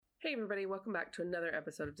Hey everybody, welcome back to another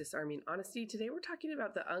episode of Disarming Honesty. Today we're talking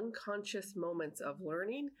about the unconscious moments of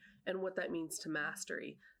learning and what that means to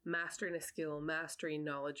mastery. Mastering a skill, mastering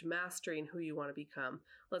knowledge, mastering who you want to become.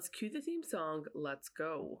 Let's cue the theme song, let's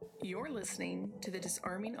go. You're listening to the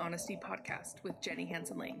Disarming Honesty podcast with Jenny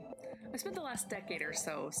Hansen-Lane. I spent the last decade or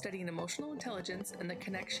so studying emotional intelligence and the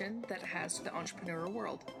connection that it has to the entrepreneurial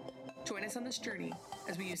world. Join us on this journey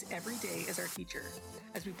as we use every day as our teacher,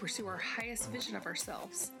 as we pursue our highest vision of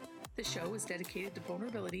ourselves. The show is dedicated to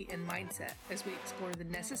vulnerability and mindset as we explore the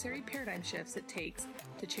necessary paradigm shifts it takes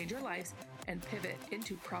to change our lives and pivot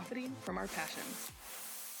into profiting from our passions.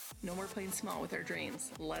 No more playing small with our dreams.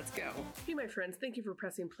 Let's go. Hey, my friends. Thank you for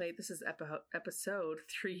pressing play. This is episode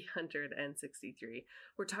 363.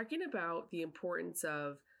 We're talking about the importance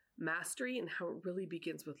of mastery and how it really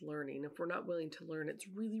begins with learning. If we're not willing to learn, it's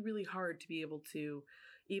really, really hard to be able to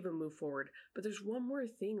even move forward. But there's one more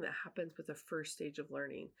thing that happens with the first stage of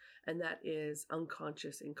learning, and that is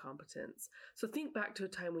unconscious incompetence. So think back to a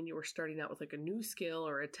time when you were starting out with like a new skill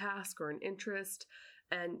or a task or an interest,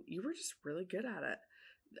 and you were just really good at it.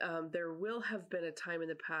 There will have been a time in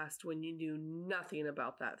the past when you knew nothing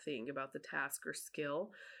about that thing, about the task or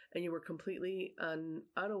skill, and you were completely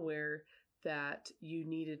unaware that you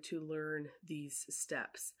needed to learn these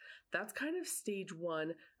steps. That's kind of stage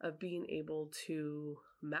one of being able to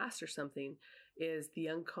master something, is the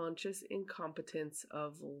unconscious incompetence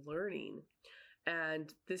of learning.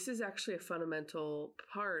 And this is actually a fundamental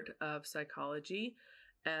part of psychology,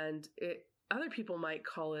 and other people might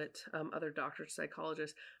call it, other doctors,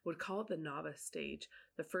 psychologists would call it the novice stage,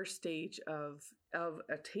 the first stage of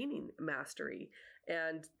attaining mastery.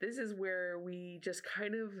 And this is where we just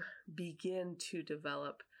kind of begin to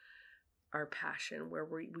develop our passion, where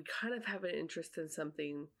we kind of have an interest in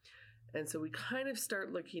something. And so we kind of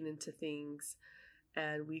start looking into things,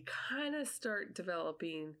 and we kind of start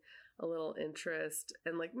developing a little interest.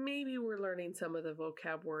 And like maybe we're learning some of the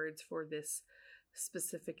vocab words for this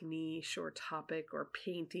specific niche or topic or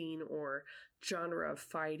painting or genre of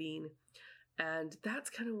fighting. And that's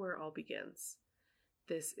kind of where it all begins.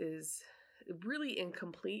 This is really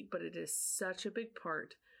incomplete, but it is such a big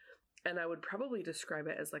part. And I would probably describe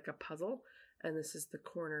it as like a puzzle. And this is the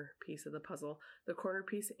corner piece of the puzzle. The corner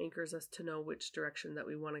piece anchors us to know which direction that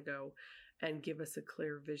we want to go and give us a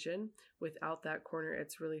clear vision. Without that corner,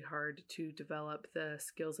 it's really hard to develop the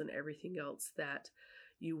skills and everything else that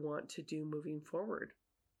you want to do moving forward.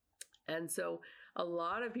 And so a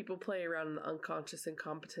lot of people play around in the unconscious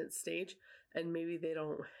incompetence stage, and maybe they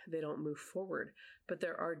don't move forward. But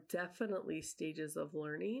there are definitely stages of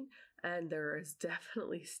learning, and there is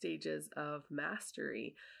definitely stages of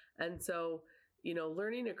mastery. And so,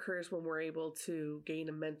 learning occurs when we're able to gain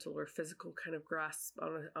a mental or physical kind of grasp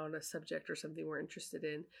on a subject or something we're interested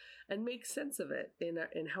in, and make sense of it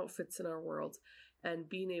in how it fits in our world, and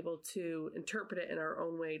being able to interpret it in our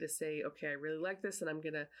own way to say, okay, I really like this, and I'm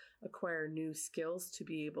going to acquire new skills to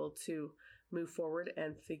be able to move forward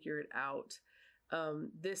and figure it out.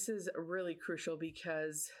 This is really crucial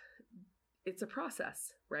because it's a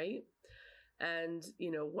process, right? And,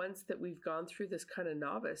 once that we've gone through this kind of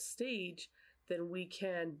novice stage, then we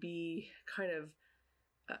can be kind of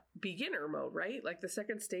beginner mode, right? Like the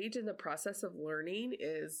second stage in the process of learning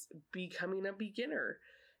is becoming a beginner.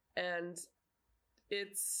 And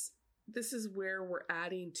this is where we're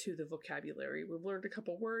adding to the vocabulary. We've learned a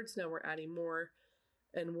couple words, now we're adding more,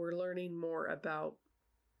 and we're learning more about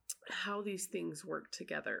how these things work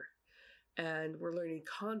together. And we're learning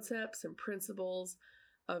concepts and principles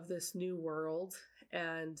of this new world,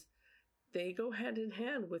 and they go hand in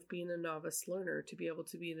hand with being a novice learner to be able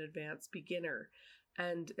to be an advanced beginner.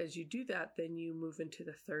 And as you do that, then you move into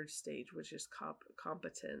the third stage, which is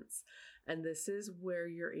competence. And this is where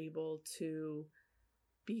you're able to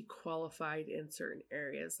be qualified in certain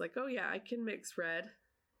areas. Like, oh yeah, I can mix red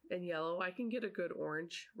and yellow. I can get a good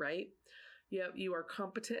orange, right? You are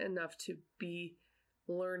competent enough to be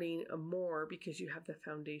learning more because you have the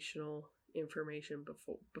foundational information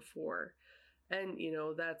before. And,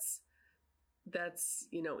 that's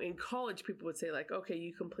in college, people would say like, okay,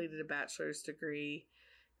 you completed a bachelor's degree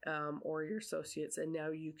or your associates, and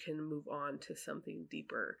now you can move on to something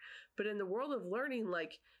deeper. But in the world of learning,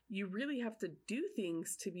 like, you really have to do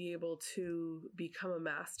things to be able to become a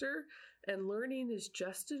master. And learning is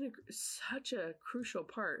just such a crucial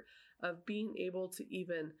part of being able to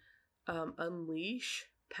even unleash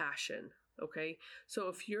passion. Okay. So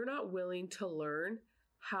if you're not willing to learn,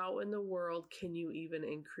 how in the world can you even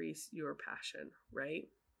increase your passion, right?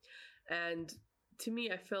 And to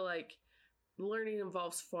me, I feel like learning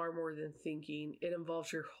involves far more than thinking. It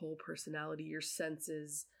involves your whole personality, your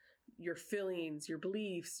senses, your feelings, your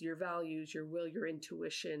beliefs, your values, your will, your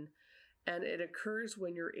intuition. And it occurs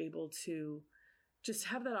when you're able to just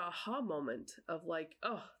have that aha moment of like,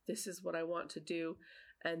 oh, this is what I want to do.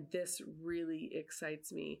 And this really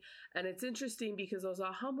excites me. And it's interesting because those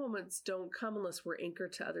aha moments don't come unless we're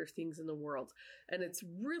anchored to other things in the world. And it's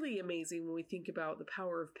really amazing when we think about the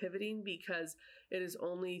power of pivoting, because it is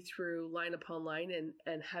only through line upon line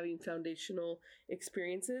and having foundational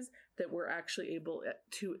experiences that we're actually able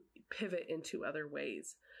to pivot into other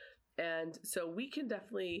ways. And so we can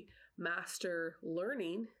definitely master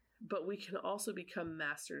learning, but we can also become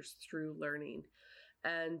masters through learning.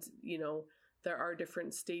 And, there are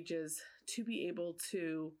different stages to be able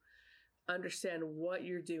to understand what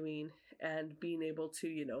you're doing and being able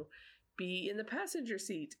to, be in the passenger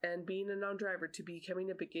seat and being a non-driver, to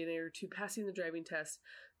becoming a beginner, to passing the driving test,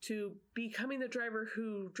 to becoming the driver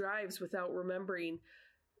who drives without remembering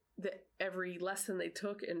every lesson they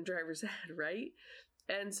took in driver's ed, right?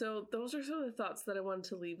 And so those are some of the thoughts that I wanted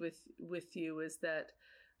to leave with you, is that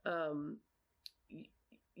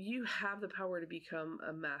you have the power to become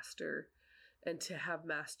a master and to have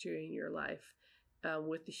mastery in your life,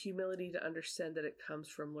 with the humility to understand that it comes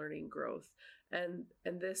from learning growth. And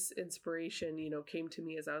this inspiration, came to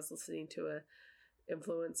me as I was listening to a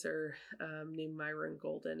influencer named Myron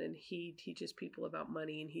Golden, and he teaches people about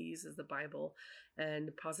money, and he uses the Bible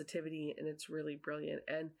and positivity, and it's really brilliant.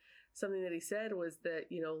 And something that he said was that,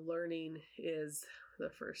 learning is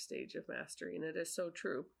the first stage of mastery, and it is so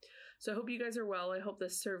true. So I hope you guys are well. I hope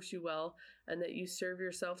this serves you well, and that you serve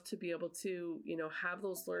yourself to be able to, have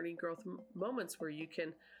those learning growth moments where you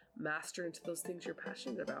can master into those things you're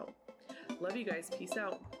passionate about. Love you guys. Peace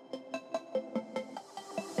out.